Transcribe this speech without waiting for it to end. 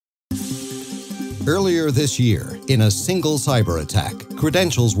Earlier this year, in a single cyber attack,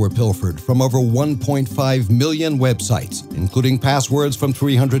 credentials were pilfered from over 1.5 million websites, including passwords from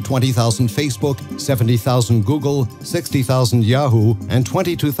 320,000 Facebook, 70,000 Google, 60,000 Yahoo, and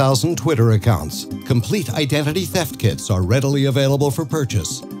 22,000 Twitter accounts. Complete identity theft kits are readily available for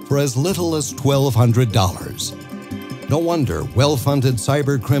purchase for as little as $1,200. No wonder well-funded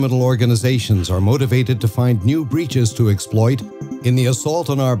cyber criminal organizations are motivated to find new breaches to exploit in the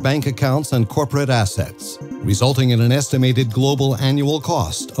assault on our bank accounts and corporate assets, resulting in an estimated global annual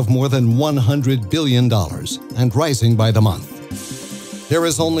cost of more than $100 billion and rising by the month. There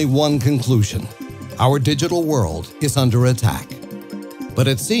is only one conclusion: our digital world is under attack. But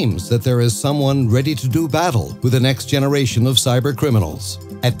it seems that there is someone ready to do battle with the next generation of cyber criminals.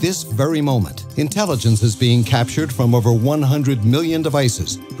 At this very moment, intelligence is being captured from over 100 million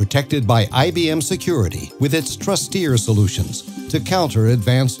devices protected by IBM Security with its Trusteer solutions to counter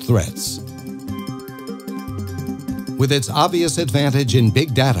advanced threats. With its obvious advantage in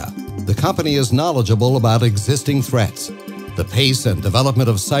big data, the company is knowledgeable about existing threats. The pace and development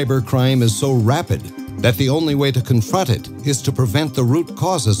of cybercrime is so rapid that the only way to confront it is to prevent the root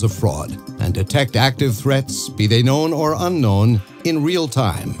causes of fraud and detect active threats, be they known or unknown, in real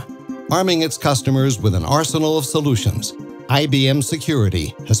time. Arming its customers with an arsenal of solutions, IBM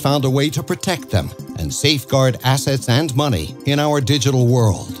Security has found a way to protect them and safeguard assets and money in our digital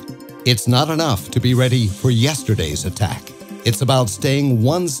world. It's not enough to be ready for yesterday's attack. It's about staying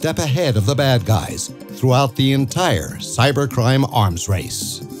one step ahead of the bad guys throughout the entire cybercrime arms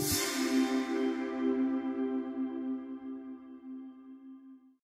race.